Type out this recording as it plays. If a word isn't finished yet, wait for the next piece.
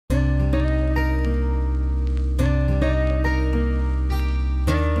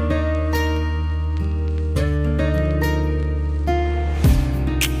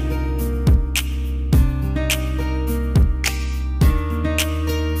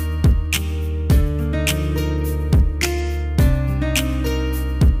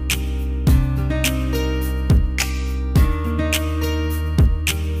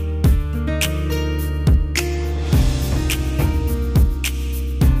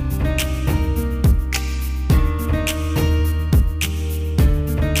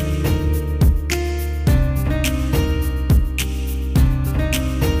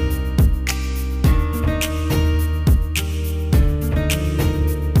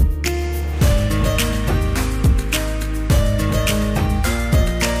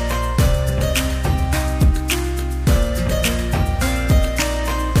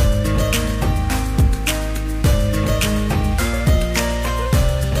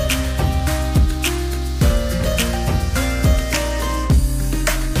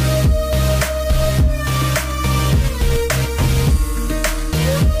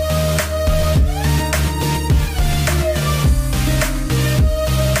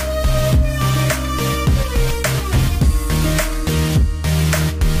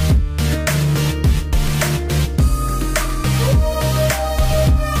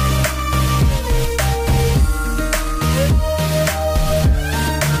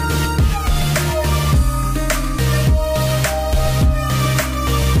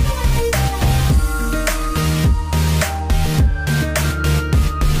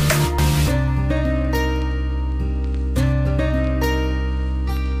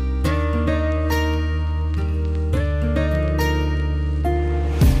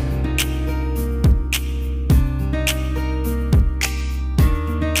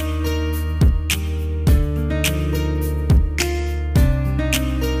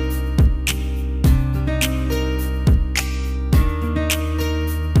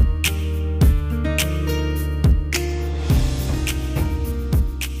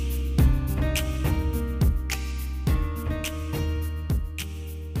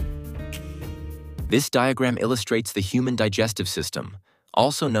This diagram illustrates the human digestive system,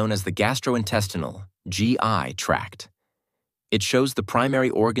 also known as the gastrointestinal (GI) tract. It shows the primary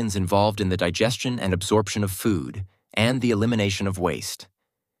organs involved in the digestion and absorption of food and the elimination of waste.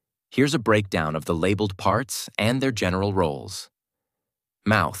 Here's a breakdown of the labeled parts and their general roles.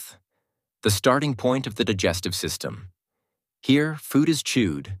 Mouth, the starting point of the digestive system. Here, food is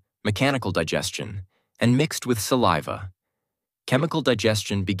chewed, mechanical digestion, and mixed with saliva. Chemical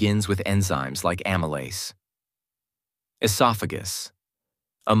digestion begins with enzymes like amylase. Esophagus,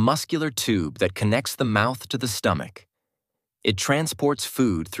 a muscular tube that connects the mouth to the stomach. It transports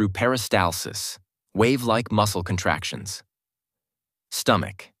food through peristalsis, wave-like muscle contractions.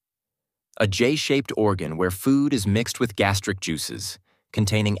 Stomach, a J-shaped organ where food is mixed with gastric juices,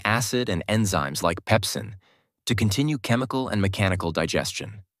 containing acid and enzymes like pepsin, to continue chemical and mechanical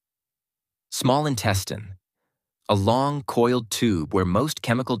digestion. Small intestine, a long, coiled tube where most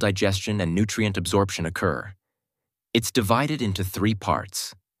chemical digestion and nutrient absorption occur. It's divided into 3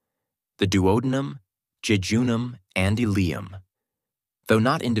 parts: the duodenum, jejunum, and ileum. Though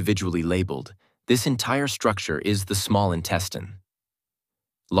not individually labeled, this entire structure is the small intestine.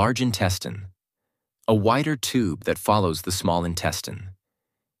 Large intestine, a wider tube that follows the small intestine.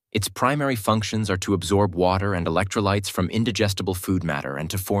 Its primary functions are to absorb water and electrolytes from indigestible food matter and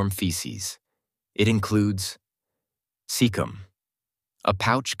to form feces. It includes cecum, a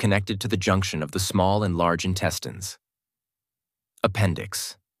pouch connected to the junction of the small and large intestines.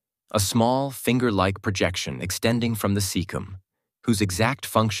 Appendix, a small finger-like projection extending from the cecum, whose exact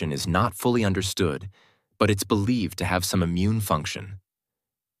function is not fully understood, but it's believed to have some immune function.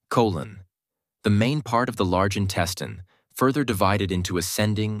 Colon, the main part of the large intestine, further divided into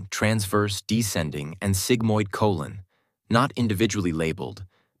ascending, transverse, descending, and sigmoid colon, not individually labeled,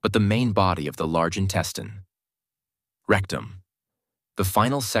 but the main body of the large intestine. Rectum, the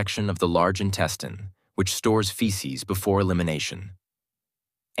final section of the large intestine, which stores feces before elimination.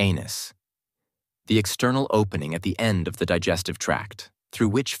 Anus, the external opening at the end of the digestive tract, through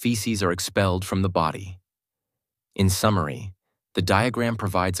which feces are expelled from the body. In summary, the diagram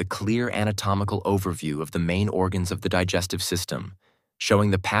provides a clear anatomical overview of the main organs of the digestive system,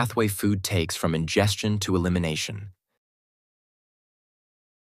 showing the pathway food takes from ingestion to elimination.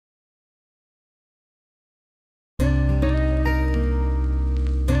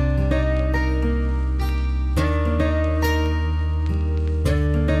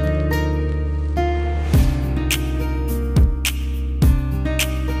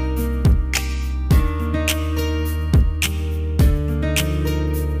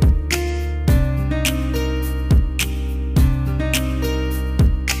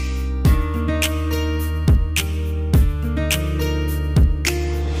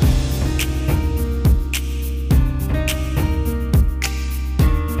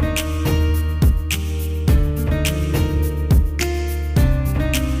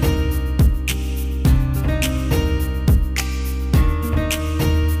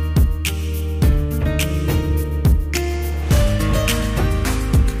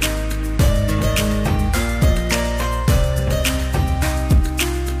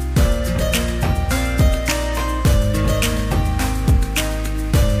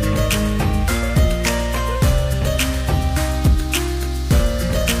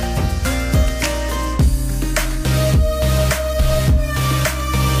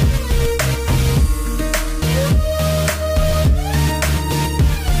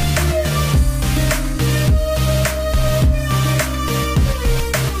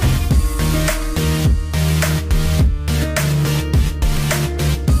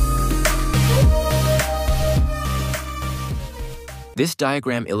 This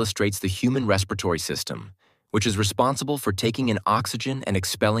diagram illustrates the human respiratory system, which is responsible for taking in oxygen and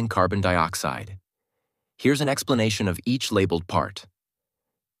expelling carbon dioxide. Here's an explanation of each labeled part.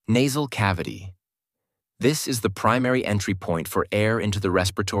 Nasal cavity. This is the primary entry point for air into the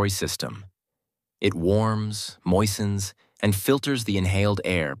respiratory system. It warms, moistens, and filters the inhaled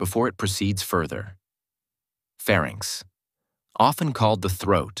air before it proceeds further. Pharynx. Often called the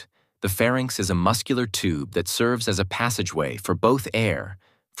throat, the pharynx is a muscular tube that serves as a passageway for both air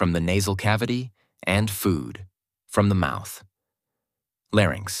from the nasal cavity and food from the mouth.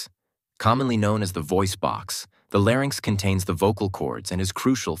 Larynx. Commonly known as the voice box, the larynx contains the vocal cords and is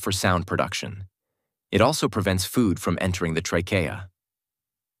crucial for sound production. It also prevents food from entering the trachea.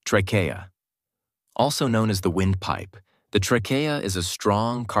 Trachea. Also known as the windpipe, the trachea is a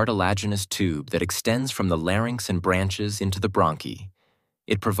strong cartilaginous tube that extends from the larynx and branches into the bronchi.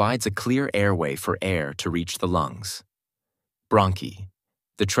 It provides a clear airway for air to reach the lungs. Bronchi.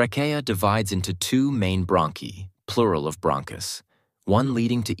 The trachea divides into 2 main bronchi, plural of bronchus, one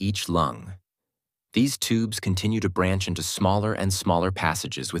leading to each lung. These tubes continue to branch into smaller and smaller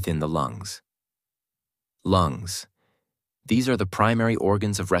passages within the lungs. Lungs. These are the primary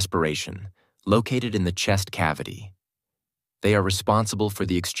organs of respiration, located in the chest cavity. They are responsible for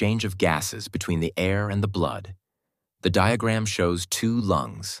the exchange of gases between the air and the blood. The diagram shows 2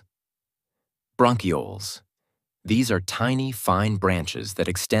 lungs. Bronchioles. These are tiny, fine branches that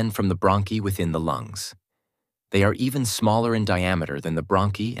extend from the bronchi within the lungs. They are even smaller in diameter than the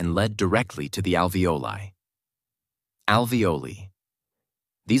bronchi and lead directly to the alveoli. Alveoli.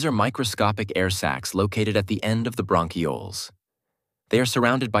 These are microscopic air sacs located at the end of the bronchioles. They are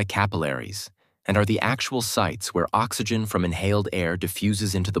surrounded by capillaries and are the actual sites where oxygen from inhaled air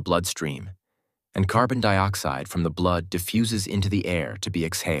diffuses into the bloodstream, and carbon dioxide from the blood diffuses into the air to be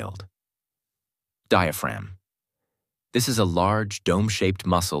exhaled. Diaphragm. This is a large, dome-shaped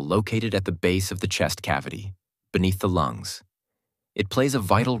muscle located at the base of the chest cavity, beneath the lungs. It plays a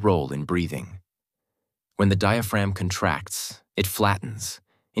vital role in breathing. When the diaphragm contracts, it flattens,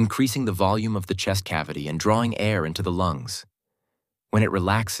 increasing the volume of the chest cavity and drawing air into the lungs. When it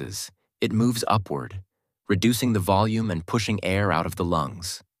relaxes, it moves upward, reducing the volume and pushing air out of the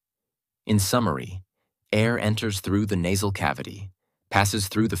lungs. In summary, air enters through the nasal cavity, passes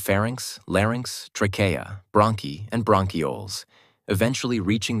through the pharynx, larynx, trachea, bronchi, and bronchioles, eventually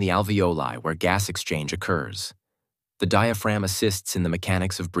reaching the alveoli where gas exchange occurs. The diaphragm assists in the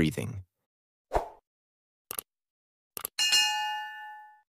mechanics of breathing,